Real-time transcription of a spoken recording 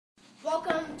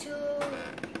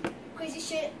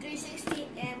Shit 360.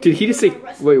 And Did he just say?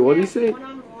 Wait, what did he say?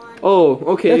 Oh,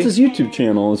 okay. That's his YouTube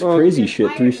channel. It's Crazy Shit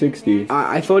 360.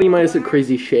 I thought he might have said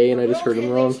Crazy Shay, and I just heard him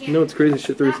wrong. No, it's Crazy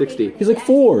Shit 360. He's like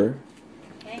 4.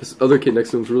 This other kid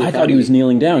next to him's really I happy. thought he was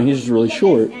kneeling down. He's just really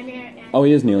short. Oh,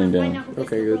 he is kneeling down.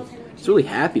 Okay, good. He's really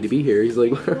happy to be here. He's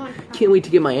like, can't wait to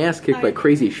get my ass kicked by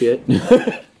Crazy Shit.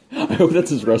 I hope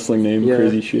that's his wrestling name, Yeah.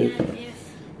 Crazy Shit.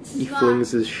 He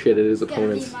flings his shit at his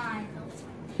opponents.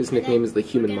 His nickname is the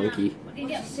Human Monkey.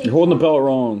 You're holding the belt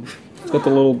wrong. It's got the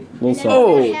little sign.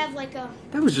 Oh,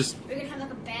 that was just... We're gonna have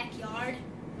like a backyard,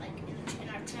 like in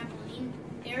our trampoline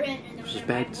area, and then Just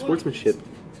bad sportsmanship. So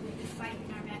we could fight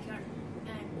in our backyard.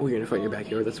 Oh, you're gonna fight in your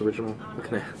backyard? That's original. What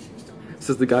can I... This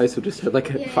is the guys who just had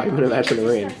like a 5-minute match in the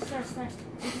rain.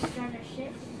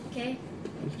 Okay.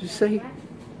 What did you say?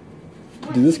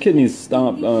 Dude, this kid needs to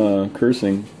stop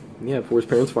cursing. Yeah, before his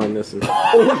parents find this. And...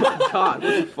 Oh my god,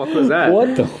 what the fuck was that?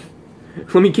 What the?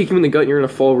 Let me kick you in the gut and you're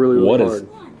gonna fall really, really hard.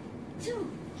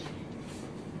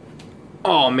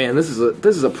 Oh man, this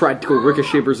is a practical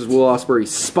Ricochet versus Will Ospreay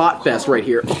spot fest right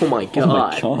here. Oh my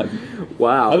god. Oh my god.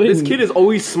 Wow. This kid is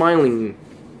always smiling.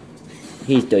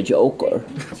 He's the Joker.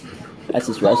 That's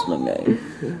his wrestling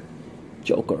name.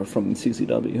 Joker from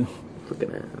CCW.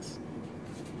 Fucking ass.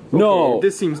 Okay, No!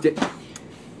 This seems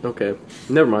okay,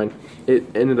 never mind. It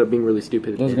ended up being really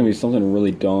stupid. That was gonna be something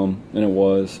really dumb, and it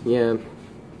was. Yeah.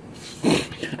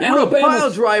 And a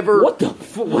pile driver! What the?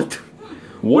 What?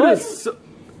 What? Is so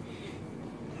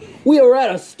We are at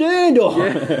a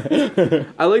standoff! Yeah.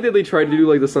 I like that they tried to do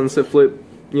like the sunset flip,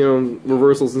 you know,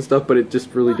 reversals and stuff, but it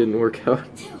just really didn't work out.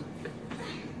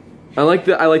 I like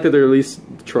that they're at least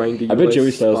trying to. I bet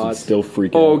Joey Styles would still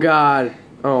freak out. Oh god!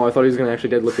 Oh, I thought he was gonna actually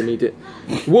deadlift and eat it.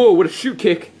 Whoa! What a shoot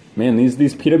kick! Man, these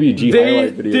PWG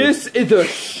highlight videos. This is a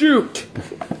shoot.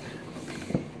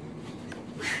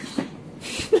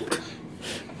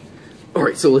 All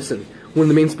right, so listen. One of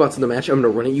the main spots in the match, I'm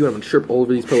gonna run at you and I'm gonna trip all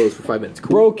over these pillows for 5 minutes. Cool.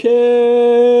 Bro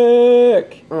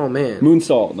kick! Oh man.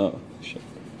 Moonsault. No. Shit.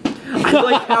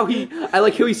 I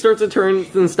like how he starts a turn,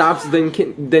 then stops, then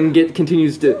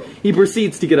continues to. He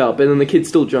proceeds to get up, and then the kid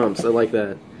still jumps. I like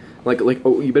that. Like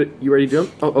oh, you ready to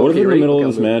jump? Oh, what if in the middle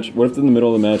of this match? What if in the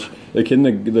middle of the match, the kid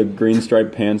in the green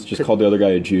striped pants just called the other guy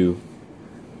a Jew?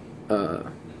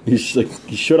 He's like,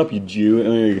 he showed up, you Jew,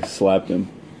 and then he slapped him.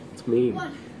 It's mean.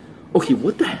 Okay,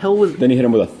 what the hell was? Then he hit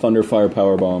him with a Thunderfire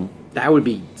powerbomb. That would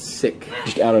be sick.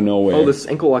 Just out of nowhere. Oh, this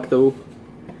ankle lock though.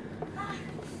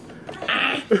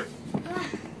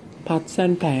 Pots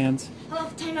and pans. Oh,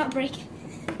 timeout break.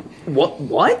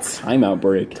 What? Timeout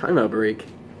break. Timeout break.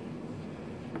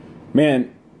 Man,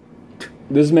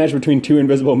 this match between two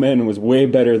invisible men was way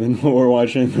better than what we were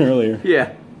watching earlier.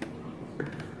 Yeah.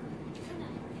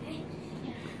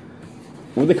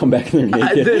 Would they come back and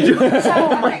they're naked?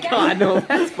 Oh my god, no,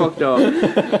 that's fucked up.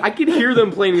 I could hear them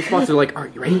playing these spots. They're like,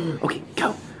 alright, you ready? Okay,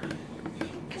 go.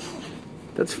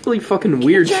 That's really fucking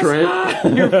weird,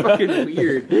 Trent. You're fucking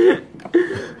weird.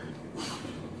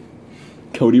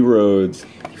 Cody Rhodes.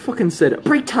 He fucking said,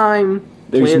 break time.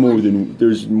 There's more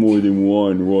than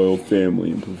one royal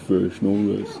family in professional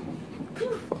wrestling.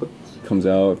 Comes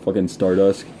out, fucking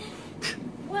Stardust.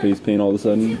 Face paint all of a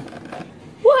sudden.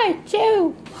 1,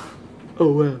 2.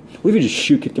 Oh wow. What if you just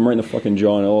shoot kicked him right in the fucking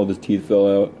jaw and all of his teeth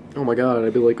fell out? Oh my god,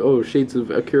 I'd be like, oh, shades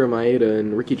of Akira Maeda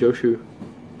and Ricky Joshu.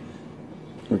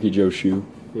 Ricky Joe Shoe.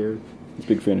 Yeah. He's a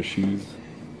big fan of shoes.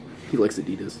 He likes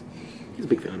Adidas. He's a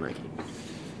big fan of Nike.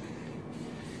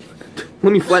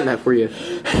 Let me flatten that for you.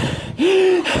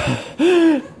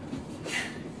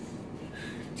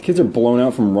 These kids are blown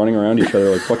out from running around each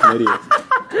other like fucking idiots.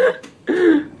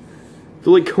 They're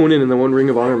like Conan in the one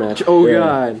Ring of Honor match. Oh Yeah.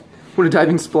 god. What a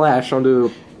diving splash onto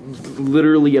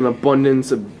literally an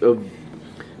abundance of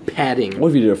padding. What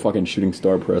if you did a fucking shooting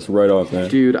star press right off that?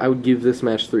 Dude, I would give this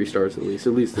match 3 stars at least.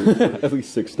 At least 3 stars. At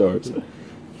least 6 stars.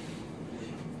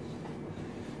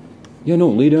 Yeah, no,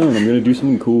 lay down. I'm gonna do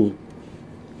something cool.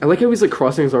 I like how he's like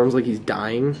crossing his arms like he's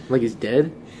dying. Like he's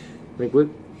dead. Like what?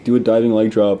 Do a diving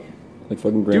leg drop. Like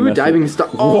fucking Grandmaster. Do a diving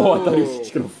stop. Oh, Oh, I thought he was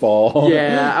just gonna fall.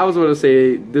 Yeah, I was about to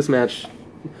say this match.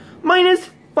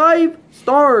 -5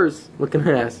 stars. Looking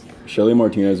ass. Shelly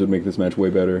Martinez would make this match way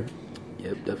better.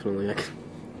 Yep, definitely.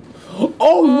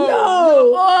 Oh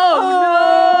no! Oh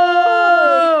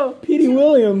no! Petey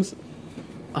Williams.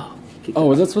 Oh,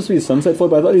 was that supposed to be a sunset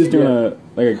flip? I thought he was doing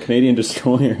a Canadian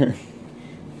destroyer.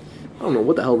 I don't know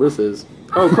what the hell this is.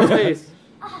 Oh, cross face.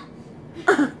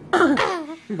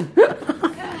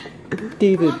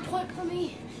 David. 1 point for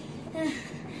me.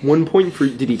 1 point for.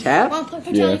 Did he tap? 1 point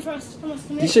for Yeah. Johnny Frost.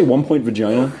 Did you say 1 point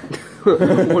vagina?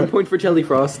 1 point for Jelly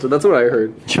Frost. That's what I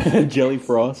heard. Jelly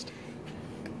Frost.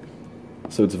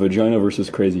 So it's vagina versus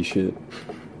crazy shit.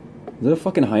 Is that a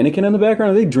fucking Heineken in the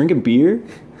background? Are they drinking beer?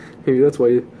 Maybe that's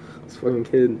why this fucking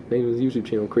kid named his YouTube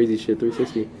channel Crazy Shit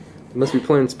 360. He must be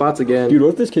playing spots again. Dude, what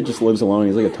if this kid just lives alone?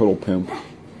 He's like a total pimp.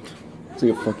 He's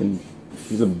like a fucking...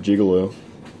 He's a gigolo.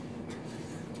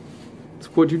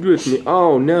 What'd you do to me?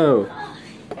 Oh no.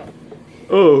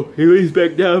 Oh, he lays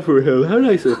back down for him. How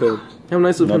nice of him. How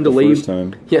nice of him to lay. Not the first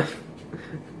time. Yeah.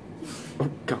 Oh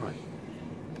god.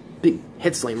 Big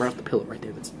head slam right off the pillow right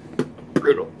there. That's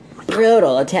brutal.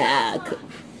 Brutal attack.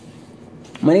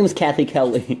 My name is Kathy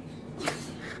Kelly.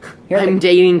 I'm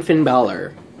dating Finn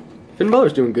Balor. Finn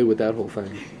Balor's doing good with that whole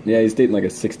thing. Yeah, he's dating like a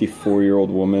 64-year-old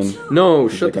woman. No,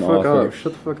 He's shut like the an fuck author. up.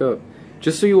 Shut the fuck up.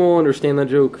 Just so you all understand that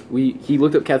joke, he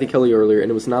looked up Kathy Kelly earlier,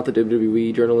 and it was not the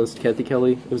WWE journalist Kathy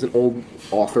Kelly. It was an old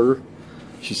author.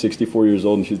 She's 64 years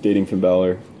old and she's dating Finn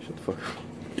Balor. Shut the fuck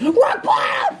up. Rock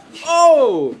bottom!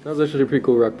 Oh! That was actually a pretty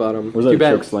cool rock bottom. Was that a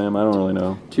choke slam? I don't really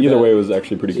know. Too Either bad. way, it was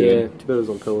actually pretty Yeah, good. too bad it was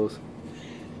on pillows.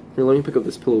 Here, let me pick up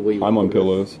this pillow while you I'm on record it.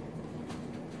 pillows.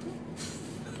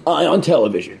 Eye on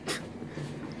television.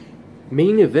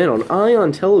 Main event on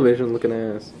Ion Television looking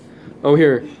ass. Oh,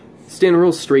 here. Stand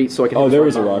real straight so I can... Oh, hit there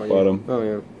this was a rock rock bottom. bottom. Oh,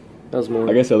 yeah. That was more...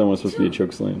 I guess the other one's supposed to be a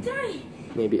choke slam.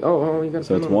 Maybe. Oh, you got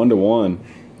So it's 1-1.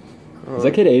 Oh. Is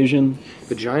that kid Asian?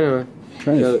 Vagina.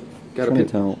 Trying to Gotta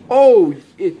tell. Oh!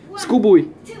 Schoolboy.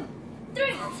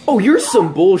 Oh, you're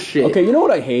some bullshit. Okay, you know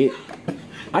what I hate?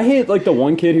 I hate like the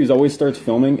one kid who's always starts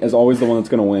filming is always the one that's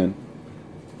gonna win.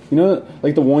 You know,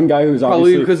 like the one guy who's Probably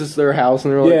obviously because it's their house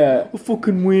and they're like, Yeah. we'll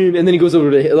fucking win. And then he goes over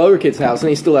to the other kid's house and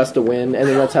he still has to win. And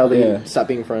then that's how they Yeah. stop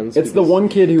being friends. It's the one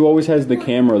kid who always has the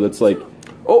camera that's like,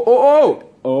 Oh!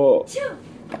 oh,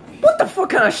 What the fuck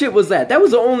kind of shit was that? That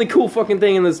was the only cool fucking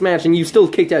thing in this match and you still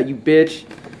kicked out, you bitch.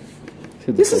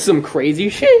 This is some crazy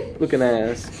shit looking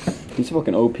ass. He's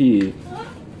fucking OP.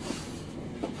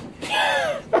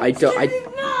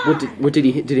 What did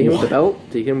he hit? Did he hit him with the belt?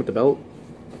 Did he hit him with the belt?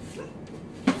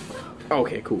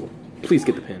 Okay, cool. Please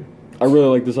get the pin. I really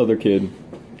like this other kid.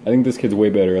 I think this kid's way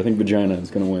better. I think Vagina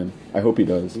is gonna win. I hope he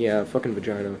does. Yeah, fucking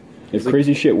vagina. If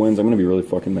crazy shit wins, I'm gonna be really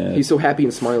fucking mad. He's so happy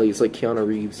and smiley. It's like Keanu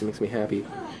Reeves. It makes me happy.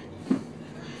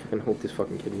 I hope this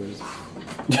fucking kid wins.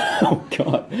 Oh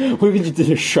god! What if you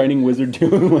did a Shining Wizard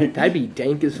doing like That'd be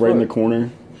dank as fuck. right in the corner?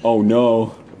 Oh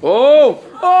no!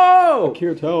 Oh!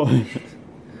 Can't tell.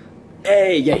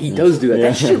 Hey, yeah, he does do that. Yeah.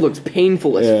 That shit looks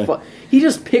painful as Yeah. fuck. He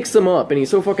just picks him up, and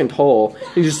he's so fucking tall,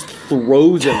 and he just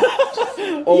throws him.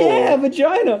 Oh. Yeah,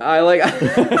 Vagina. I like.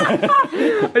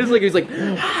 I just like he's like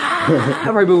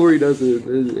right before he does it.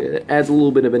 It adds a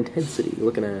little bit of intensity.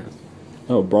 Looking at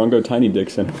Oh, Bronco Tiny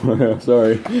Dixon.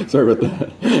 Sorry about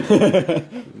that.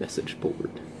 message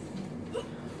board.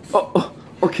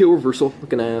 Or kill reversal.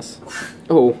 Looking ass.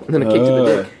 Oh, and then a kick to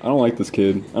the dick. I don't like this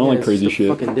kid. I don't Yeah, like crazy it's just a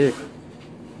shit. Fucking dick.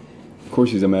 Of course,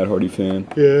 he's a Matt Hardy fan.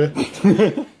 Yeah.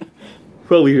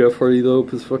 Probably Jeff Hardy though,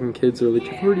 because fucking kids are like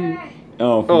Jeff Hardy.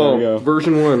 Oh, there we go.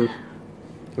 Version 1.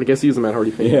 I guess he's a Matt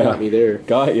Hardy fan. Yeah. Got me there.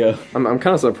 Got ya. I'm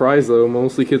kind of surprised though.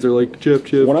 Mostly kids are like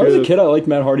Jeff. When I was a kid, I liked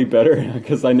Matt Hardy better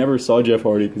because I never saw Jeff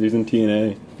Hardy because he's in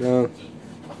TNA.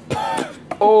 Yeah.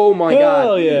 Oh my god.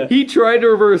 Hell yeah. He tried to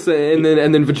reverse it and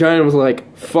then Vagina was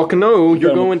like, fuck no,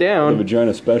 you're going The down.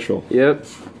 Vagina Special. Yep.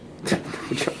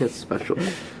 Vagina's special.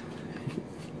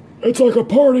 It's like a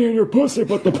party in your pussy,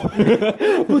 but the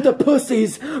But the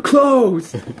pussy's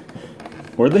closed.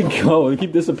 Where'd they go? They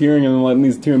keep disappearing and then letting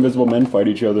these two invisible men fight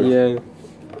each other. Yeah.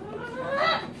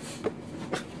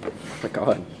 My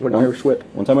god. What an Irish whip.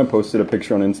 One time I posted a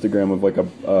picture on Instagram of like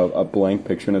a blank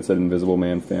picture and it said Invisible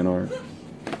Man fan art.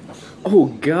 Oh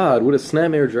god, what a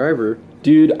snapmare driver.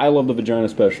 Dude, I love the Vagina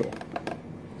Special.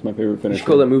 It's my favorite You finisher. should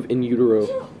call that move in utero.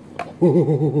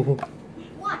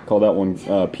 Call that one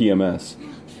PMS.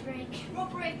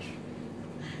 Break.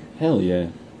 Hell yeah.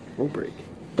 Rope break.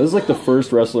 This is like the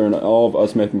first wrestler in all of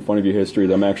us making fun of you history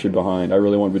that I'm actually behind. I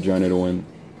really want Vagina to win.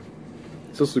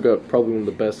 It's also got probably one of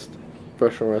the best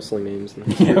professional wrestling names. In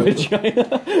the Yeah, history.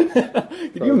 Vagina.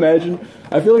 Could you imagine?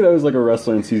 I feel like that was like a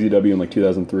wrestler in CZW in like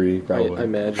 2003, probably. I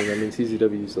imagine. I mean,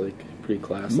 CZW's like pretty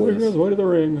Look at classless. way to the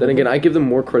ring. Then again, I give them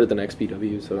more credit than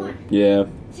XPW, so... Yeah.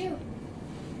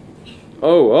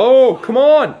 Oh, come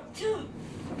on!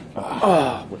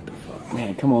 Oh, what the fuck?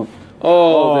 Man, come on.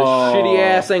 Oh, the Oh. shitty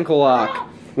ass ankle lock.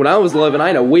 When I was 11, I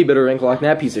had a way better ankle lock than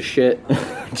that piece of shit.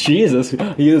 Jesus,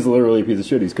 he is literally a piece of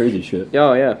shit. He's crazy shit.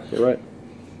 Oh, yeah, you're right.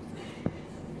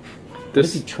 What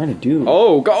is he trying to do?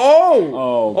 Oh,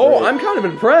 oh! Oh, great. I'm kind of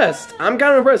impressed. He kind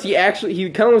of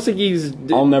looks like he's...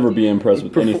 I'll never be impressed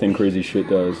with anything crazy shit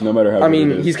does, no matter how I good it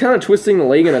mean, is. he's kind of twisting the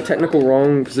leg in a technical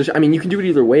wrong position. I mean, you can do it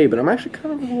either way, but I'm actually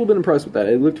kind of a little bit impressed with that.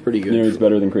 It looked pretty good. You know he's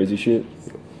better than crazy shit?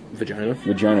 Vagina.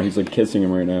 Vagina. He's like kissing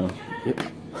him right now. Yep.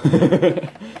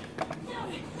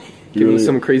 Give me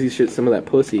some crazy shit, some of that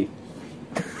pussy.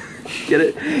 Get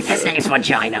it? His name's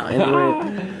Vagina.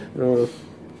 Anyway.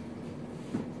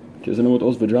 Kissing him with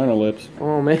those vagina lips.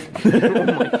 Oh, man. Oh,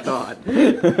 my God.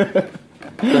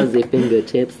 Fuzzy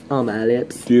fingertips on my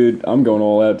lips. Dude, I'm going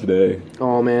all out today.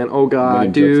 Oh, man. Oh,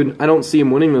 God, dude. I don't see him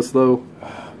winning this, though.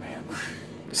 Oh, man.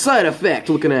 Side effect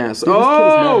looking ass. Dude, this kid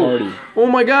is Matt Hardy. Oh,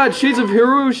 my God. Shades of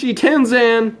Hiroshi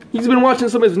Tenzan. He's been watching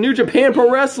some of his New Japan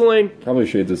Pro Wrestling. Probably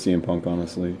shades of CM Punk,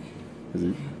 honestly. Because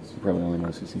he probably only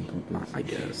knows who CM Punk is. I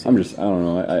guess. I don't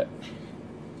know.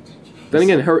 Then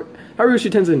again,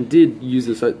 Hiroshi Tenzan did use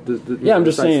this. Yeah, I'm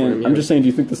just saying. Slam, yeah. I'm just saying. Do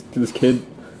you think this kid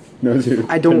knows who?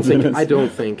 I don't think. Is? I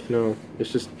don't think. No, it's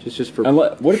just for.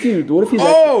 What if he's?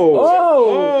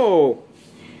 Oh!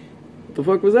 What the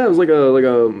fuck was that? It was like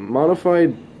a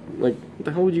modified. Like, what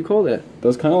the hell would you call that? That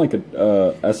was kind of like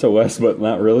a SOS, but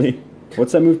not really.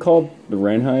 What's that move called? The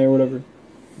Ranhai or whatever.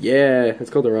 Yeah, it's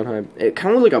called the Ranhai. It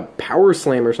kind of looked like a power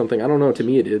slam or something. I don't know. To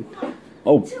me, it did.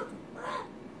 Oh.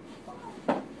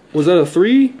 Was that a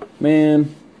 3?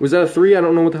 Man. Was that a 3? I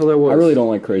don't know what the hell that was. I really don't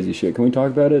like crazy shit. Can we talk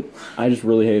about it? I just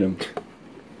really hate him.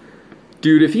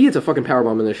 Dude, if he hits a fucking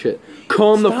powerbomb in this shit,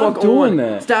 calm the fuck Stop doing on.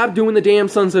 that. Stop doing the damn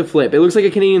sunset flip. It looks like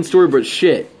a Canadian story, but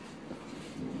shit.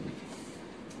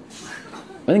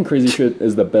 I think crazy shit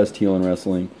is the best heel in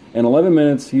wrestling. In 11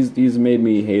 minutes, he's made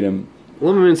me hate him.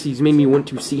 11 minutes, he's made me want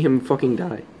to see him fucking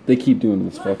die. They keep doing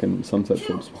this fucking sunset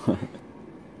flip spot.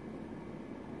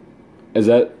 Is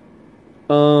that...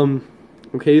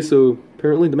 Okay, so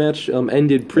apparently the match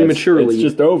ended prematurely. It's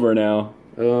just over now.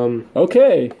 Okay.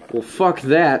 Okay. Well, fuck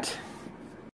that.